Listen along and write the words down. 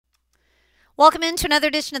Welcome into another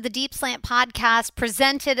edition of the Deep Slant Podcast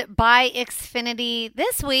presented by Xfinity.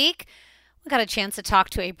 This week, we got a chance to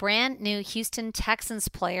talk to a brand new Houston Texans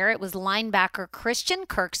player. It was linebacker Christian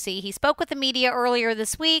Kirksey. He spoke with the media earlier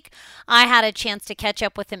this week. I had a chance to catch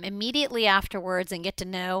up with him immediately afterwards and get to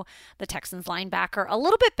know the Texans linebacker a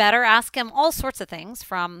little bit better, ask him all sorts of things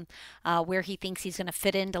from where he thinks he's going to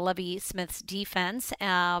fit into Lovie Smith's defense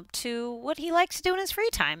to what he likes to do in his free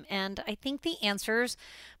time. And I think the answers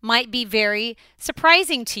might be very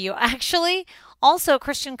surprising to you, actually. Also,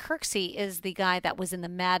 Christian Kirksey is the guy that was in the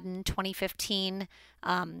Madden 2015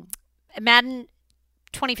 NFL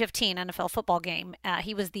football game.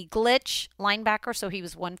 He was the glitch linebacker, so he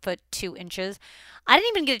was 1 foot 2 inches. I didn't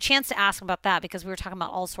even get a chance to ask him about that because we were talking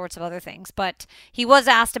about all sorts of other things, but he was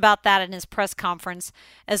asked about that in his press conference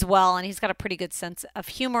as well, and he's got a pretty good sense of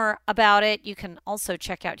humor about it. You can also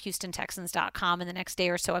check out HoustonTexans.com in the next day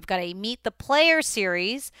or so. I've got a Meet the Player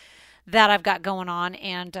series that I've got going on,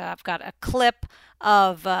 and I've got a clip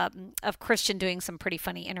of Christian doing some pretty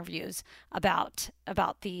funny interviews about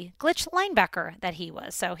the glitch linebacker that he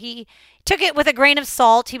was. So he took it with a grain of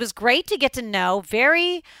salt. He was great to get to know,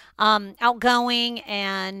 very outgoing,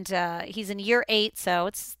 and he's in year 8,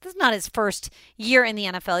 so this is not his first year in the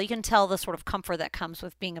NFL. You can tell the sort of comfort that comes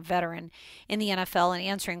with being a veteran in the NFL and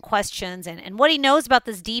answering questions and what he knows about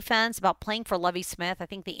this defense, about playing for Lovie Smith. I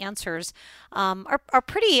think the answers are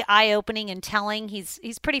pretty eye-opening and telling.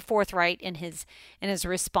 He's pretty forthright in his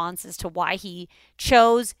responses to why he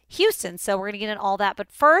chose Houston. So we're going to get into all that.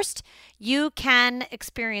 But first, you can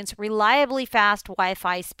experience reliably fast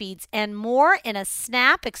Wi-Fi speeds and more in a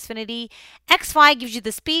snap. Xfinity XFi gives you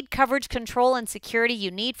the speed, coverage, control, and security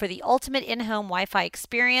you need for the ultimate in-home Wi-Fi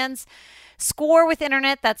experience. Score with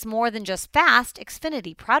internet that's more than just fast.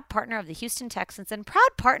 Xfinity, proud partner of the Houston Texans and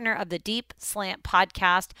proud partner of the Deep Slant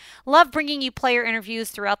Podcast. Love bringing you player interviews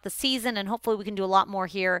throughout the season, and hopefully we can do a lot more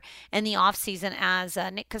here in the offseason as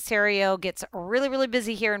Nick Caserio gets really, really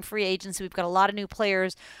busy here in free agency. We've got a lot of new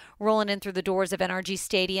players rolling in through the doors of NRG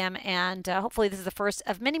Stadium, and hopefully this is the first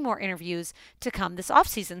of many more interviews to come this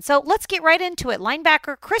offseason. So let's get right into it.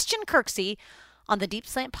 Linebacker Christian Kirksey on the Deep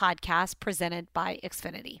Slant Podcast presented by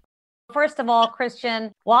Xfinity. First of all,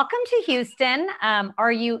 Christian, welcome to Houston.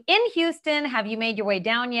 Are you in Houston? Have you made your way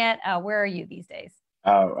down yet? Where are you these days?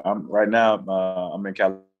 I'm in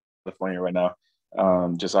California right now.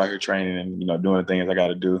 Just out here training and, doing the things I got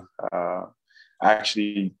to do. I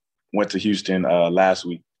actually went to Houston last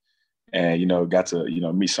week and, got to,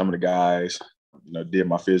 meet some of the guys, did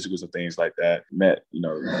my physicals and things like that. Met,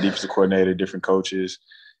 defensive coordinator, different coaches.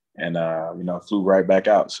 And, flew right back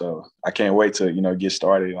out. So I can't wait to, get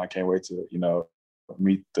started. And I can't wait to,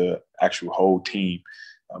 meet the actual whole team.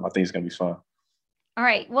 I think it's going to be fun. All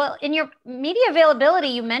right. Well, in your media availability,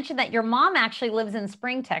 you mentioned that your mom actually lives in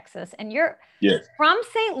Spring, Texas, and you're from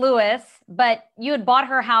St. Louis, but you had bought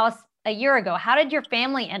her house a year ago. How did your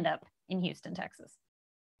family end up in Houston, Texas?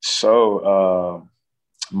 So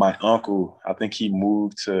my uncle, I think he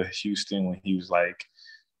moved to Houston when he was like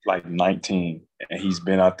 19, and he's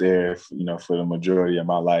been out there, for the majority of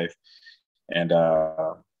my life. And,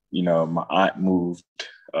 my aunt moved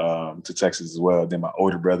to Texas as well. Then my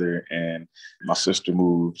older brother and my sister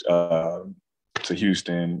moved to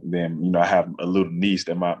Houston. Then, I have a little niece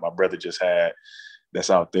that my brother just had that's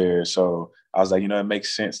out there. So I was like, it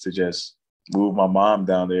makes sense to just move my mom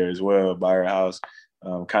down there as well, buy her house,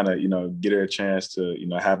 kind of, get her a chance to,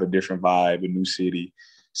 have a different vibe, a new city.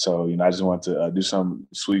 So, I just wanted to do something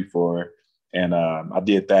sweet for her. And I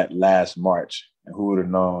did that last March. And who would have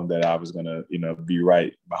known that I was going to, be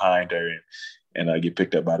right behind her and get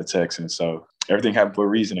picked up by the Texans. So everything happened for a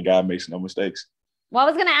reason, and God makes no mistakes. Well, I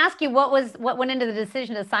was going to ask you what went into the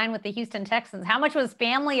decision to sign with the Houston Texans? How much was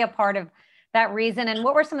family a part of that reason? And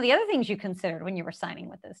what were some of the other things you considered when you were signing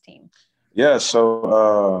with this team? Yeah,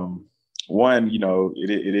 so one,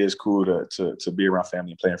 it is cool to be around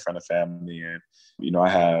family and play in front of family. And, I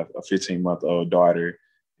have a 15-month-old daughter,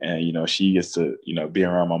 and, she gets to, be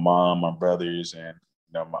around my mom, my brothers, and,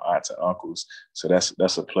 my aunts and uncles. So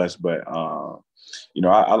that's a plus. But,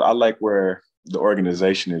 I like where the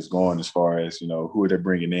organization is going as far as, who they're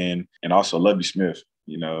bringing in, and also Lovie Smith.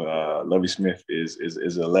 Lovie Smith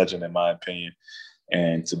is a legend in my opinion.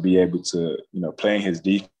 And to be able to, play in his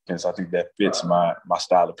defense, I think that fits my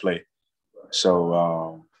style of play.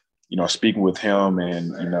 So, speaking with him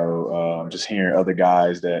and, just hearing other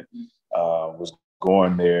guys that was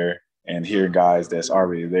going there and hearing guys that's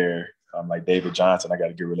already there, like David Johnson, I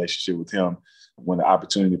got a good relationship with him. When the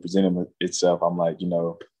opportunity presented itself, I'm like,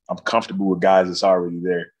 I'm comfortable with guys that's already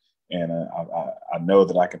there. And I know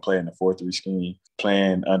that I can play in the 4-3 scheme,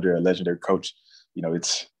 playing under a legendary coach.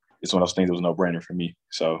 It's it's one of those things that was no brainer for me.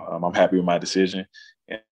 So I'm happy with my decision,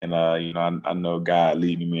 and I know God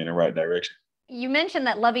leading me in the right direction. You mentioned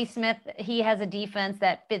that Lovie Smith, he has a defense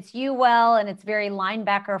that fits you well, and it's very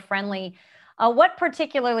linebacker friendly. What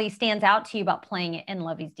particularly stands out to you about playing in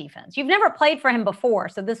Lovie's defense? You've never played for him before,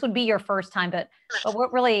 so this would be your first time, but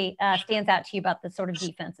what really stands out to you about the sort of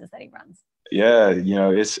defenses that he runs? Yeah,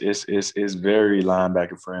 it's very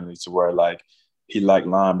linebacker friendly to where like he like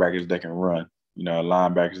linebackers that can run,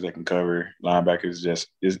 linebackers that can cover, linebackers just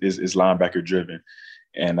is linebacker driven.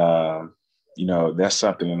 And that's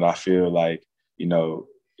something that I feel like,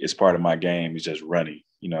 it's part of my game is just running.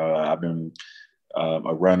 I've been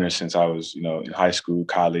a runner since I was, in high school,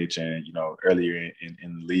 college, and earlier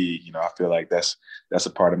in the league. I feel like that's a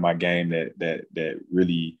part of my game that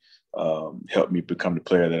really helped me become the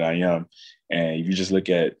player that I am. And if you just look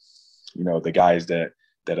at, the guys that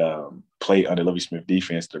play under Lovie Smith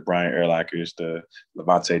defense, the Brian Urlachers, the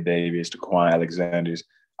Levante Davis, the Quan Alexanders,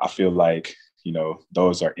 I feel like,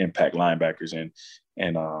 those are impact linebackers, and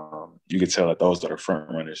you can tell that those are front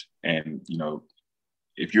runners. And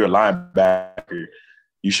if you're a linebacker,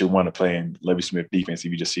 you should want to play in Lovie Smith defense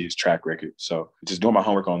if you just see his track record. So just doing my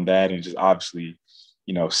homework on that, and just obviously,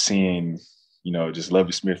 seeing, just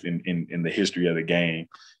Lovie Smith in the history of the game,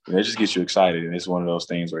 it just gets you excited. And it's one of those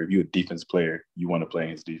things where if you're a defense player, you want to play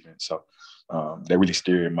in his defense. So that really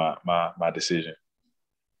steered my decision.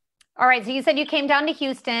 All right. So you said you came down to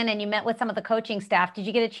Houston and you met with some of the coaching staff. Did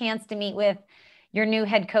you get a chance to meet with your new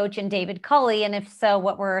head coach and David Culley? And if so,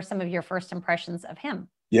 what were some of your first impressions of him?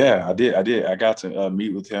 Yeah, I did. I got to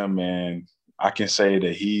meet with him, and I can say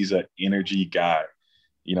that he's an energy guy.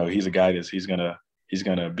 He's a guy he's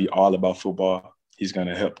gonna be all about football. He's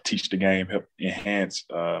gonna help teach the game, help enhance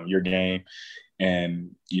your game,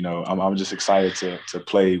 and I'm just excited to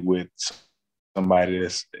play with somebody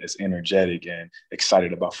that's energetic and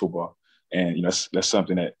excited about football. And that's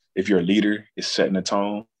something that if you're a leader, is setting the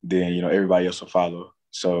tone, then everybody else will follow.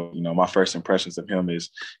 So my first impressions of him is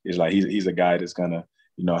like he's a guy that's gonna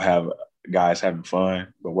have guys having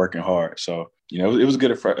fun but working hard. So it was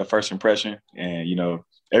good a first impression, and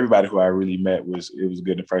everybody who I really met it was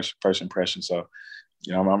good in first impression. So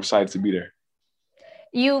I'm excited to be there.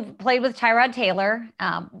 You played with Tyrod Taylor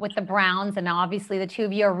with the Browns, and now obviously the two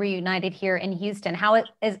of you are reunited here in Houston. How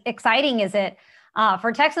exciting is it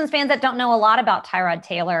for Texans fans that don't know a lot about Tyrod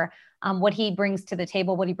Taylor, what he brings to the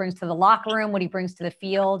table, what he brings to the locker room, what he brings to the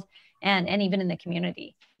field, and even in the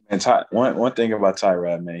community? And one thing about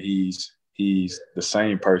Tyrod, man, he's the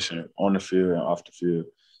same person on the field and off the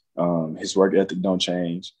field. His work ethic don't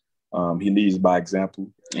change. He leads by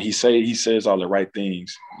example. And he says all the right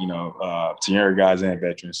things, to younger guys and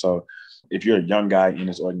veterans. So if you're a young guy in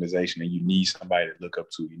this organization and you need somebody to look up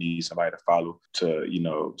to, you need somebody to follow,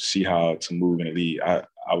 to see how to move in the league, I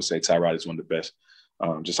would say Tyrod is one of the best.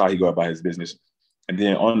 Just how he go about his business. And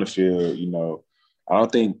then on the field, I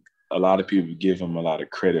don't think a lot of people give him a lot of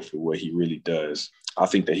credit for what he really does. I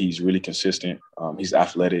think that he's really consistent. He's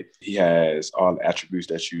athletic. He has all the attributes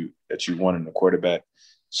that you want in a quarterback.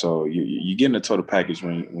 So you get in the total package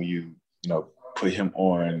when you put him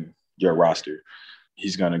on your roster.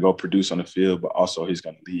 He's going to go produce on the field, but also he's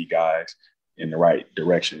going to lead guys in the right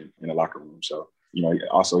direction in the locker room. So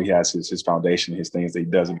also he has his foundation, his things that he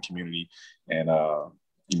does in the community, and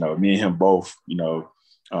me and him both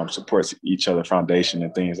supports each other, foundation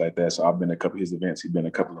and things like that. So I've been to a couple of his events. He's been to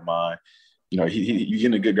a couple of mine. You're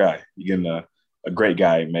getting a good guy. You're getting a great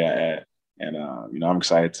guy, may I add. And, I'm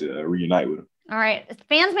excited to reunite with him. All right.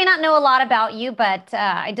 Fans may not know a lot about you, but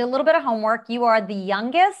I did a little bit of homework. You are the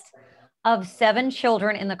youngest of 7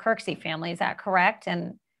 children in the Kirksey family. Is that correct?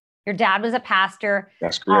 And your dad was a pastor.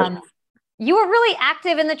 That's correct. You were really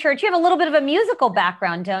active in the church. You have a little bit of a musical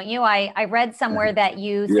background, don't you? I read somewhere that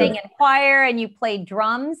you sang in choir and you played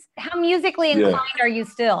drums. How musically inclined are you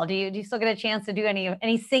still? Do you still get a chance to do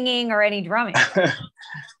any singing or any drumming?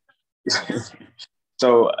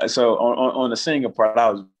 So on the singing part, I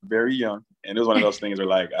was very young, and it was one of those things where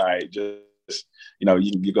like, all right, just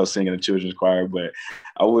you go sing in the children's choir, but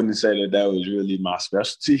I wouldn't say that was really my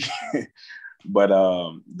specialty. But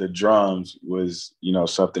the drums was,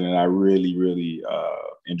 something that I really, really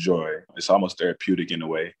enjoy. It's almost therapeutic in a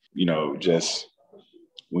way, just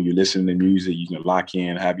when you listen to music, you can lock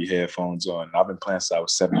in, have your headphones on. I've been playing since I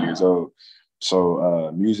was 7 years old.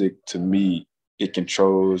 So music to me, it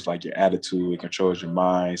controls like your attitude, it controls your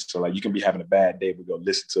mind. So like you can be having a bad day, but go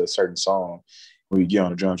listen to a certain song. When you get on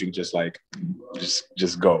the drums, you can just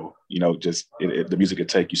go, the music can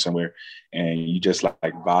take you somewhere, and you just like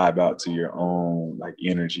vibe out to your own like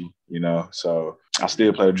energy, So I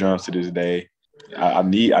still play the drums to this day. I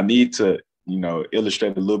need to,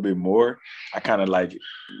 illustrate a little bit more. I kind of like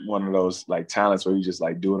one of those like talents where you just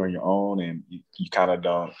like do it on your own and you kind of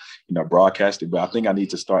don't, broadcast it. But I think I need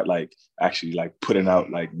to start like actually like putting out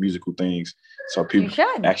like musical things so people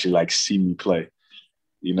actually like see me play.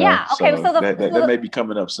 Yeah. Okay. So that may be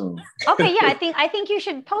coming up soon. Okay. Yeah. I think you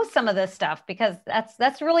should post some of this stuff because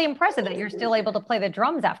that's really impressive that you're still able to play the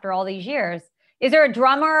drums after all these years. Is there a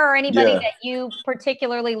drummer or anybody that you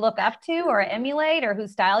particularly look up to or emulate or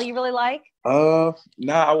whose style you really like? No,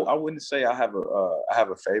 I wouldn't say I have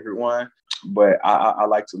a favorite one, but I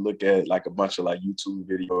like to look at like a bunch of like YouTube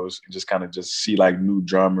videos and just see like new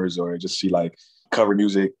drummers or just see like cover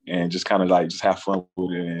music and just kind of like just have fun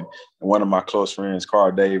with it. And one of my close friends,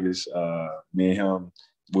 Carl Davis, me and him,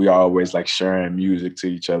 we always like sharing music to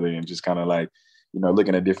each other and just kind of like,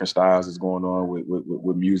 looking at different styles that's going on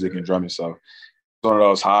with music and drumming. So it's one of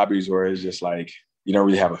those hobbies where it's just like, you don't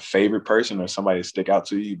really have a favorite person or somebody to stick out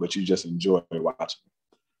to you, but you just enjoy watching.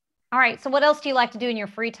 All right. So what else do you like to do in your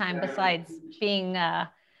free time besides being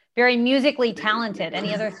very musically talented?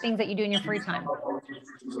 Any other things that you do in your free time?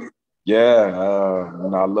 Yeah,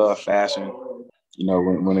 I love fashion.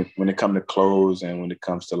 When it comes to clothes and when it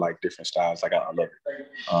comes to like different styles, like I love it.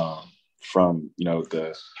 From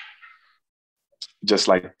just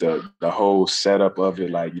like the whole setup of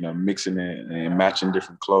it, like, mixing it and matching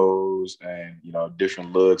different clothes and,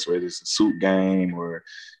 different looks, whether it's a suit game or,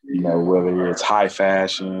 whether it's high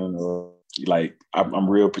fashion or like, I'm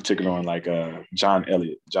real particular on like John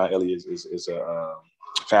Elliott. John Elliott is a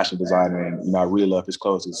fashion designer and, I really love his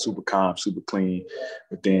clothes. It's super calm, super clean.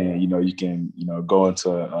 But then, you can, go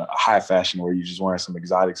into a high fashion where you're just wearing some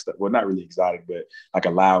exotic stuff. Well, not really exotic, but like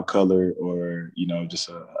a loud color or, just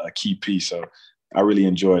a key piece. So I really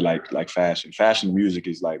enjoy like fashion. Fashion and music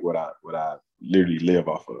is like what I literally live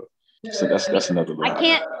off of. So that's another one.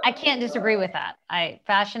 I can't disagree with that.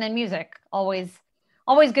 Fashion and music always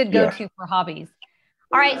good go-to for hobbies.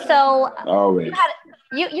 All right, so always.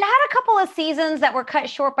 You had a couple of seasons that were cut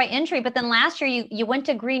short by injury, but then last year you went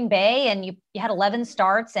to Green Bay and you had 11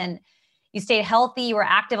 starts and you stayed healthy. You were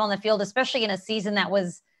active on the field, especially in a season that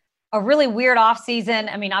was a really weird off season.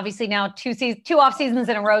 I mean, obviously now two off seasons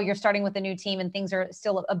in a row, you're starting with a new team and things are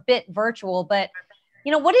still a bit virtual, but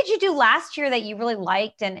what did you do last year that you really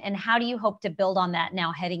liked and how do you hope to build on that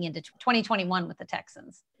now heading into 2021 with the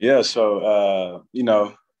Texans? Yeah. So,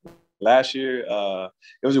 last year,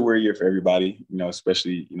 it was a weird year for everybody,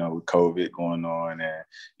 especially, with COVID going on and,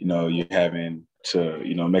 you're having to,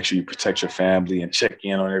 make sure you protect your family and check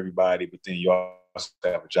in on everybody, but then you also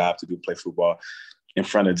have a job to do, play football in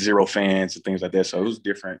front of 0 fans and things like that. So it was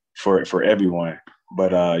different for everyone.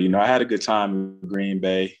 But, I had a good time in Green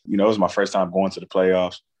Bay. It was my first time going to the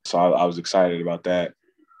playoffs. So I was excited about that.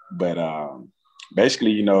 But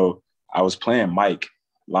basically, I was playing Mike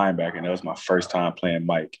linebacker, and that was my first time playing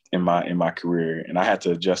Mike in my career. And I had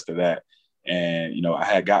to adjust to that. And, I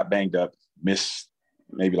had got banged up, missed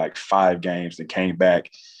maybe like 5 games and came back.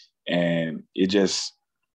 And it just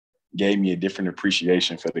gave me a different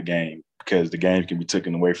appreciation for the game because the game can be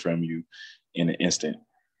taken away from you in an instant.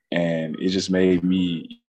 And it just made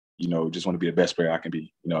me, just want to be the best player I can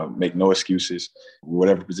be, make no excuses.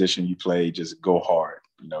 Whatever position you play, just go hard,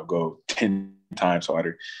 go 10 times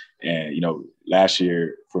harder. And, last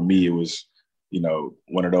year for me, it was,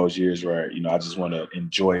 one of those years where, I just want to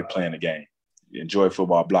enjoy playing the game, enjoy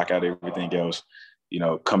football, block out everything else,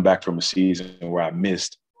 come back from a season where I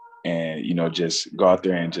missed and, just go out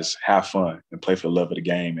there and just have fun and play for the love of the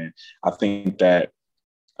game. And I think that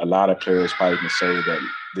a lot of players probably can say that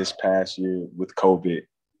this past year with COVID,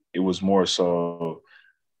 it was more so,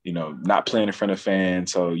 not playing in front of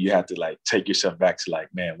fans. So you have to like take yourself back to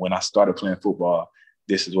like, man, when I started playing football,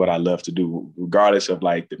 this is what I love to do, regardless of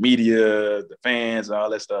like the media, the fans, and all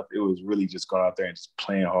that stuff. It was really just going out there and just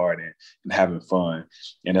playing hard and having fun.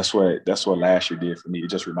 And that's what last year did for me. It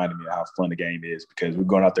just reminded me of how fun the game is because we're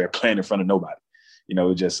going out there playing in front of nobody,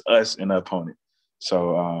 just us and the opponent.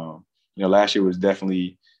 So, last year was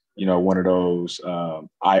definitely, one of those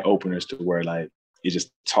eye openers to where like it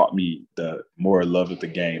just taught me the more love of the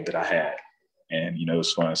game that I had. And, it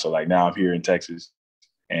was fun. So like now I'm here in Texas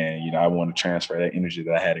and, I want to transfer that energy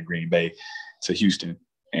that I had in Green Bay to Houston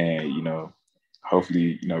and,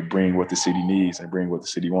 hopefully, bring what the city needs and bring what the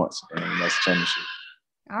city wants. And that's the championship.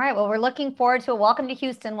 All right. Well, we're looking forward to a welcome to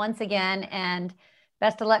Houston once again and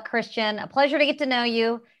best of luck, Christian. A pleasure to get to know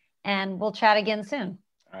you and we'll chat again soon.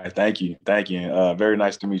 All right. Thank you. Thank you. Very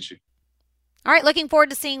nice to meet you. All right, looking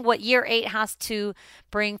forward to seeing what year 8 has to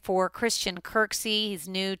bring for Christian Kirksey. He's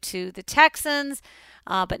new to the Texans.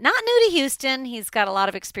 but not new to Houston. He's got a lot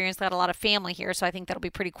of experience, got a lot of family here, so I think that'll be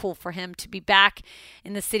pretty cool for him to be back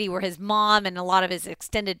in the city where his mom and a lot of his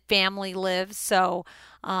extended family lives. So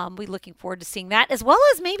we're looking forward to seeing that, as well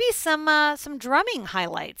as maybe some drumming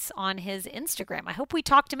highlights on his Instagram. I hope we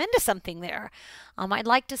talked him into something there. I'd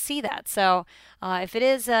like to see that. So if it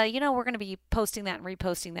is, we're going to be posting that and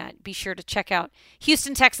reposting that. Be sure to check out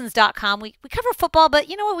HoustonTexans.com. We cover football, but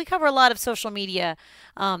you know what? We cover a lot of social media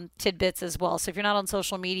tidbits as well. So if you're not on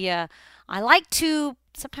social media, I like to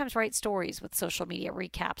sometimes write stories with social media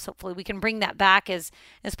recaps. Hopefully we can bring that back as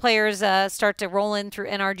players start to roll in through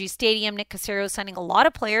NRG Stadium. Nick Caserio is signing a lot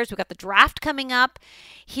of players. We've got the draft coming up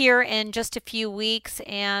here in just a few weeks,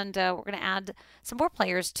 and we're going to add some more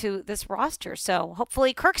players to this roster. So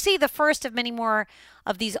hopefully Kirksey, the first of many more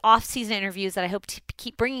of these off-season interviews that I hope to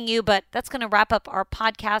keep bringing you. But that's going to wrap up our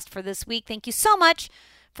podcast for this week. Thank you so much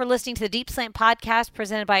for listening to the Deep Slant podcast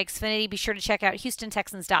presented by Xfinity. Be sure to check out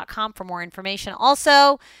HoustonTexans.com for more information.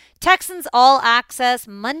 Also, Texans All Access,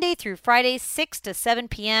 Monday through Friday, 6 to 7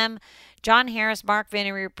 p.m. John Harris, Mark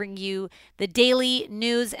Vandermeer bring you the daily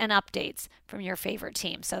news and updates from your favorite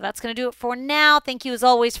team. So that's going to do it for now. Thank you as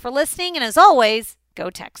always for listening. And as always, go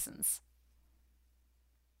Texans.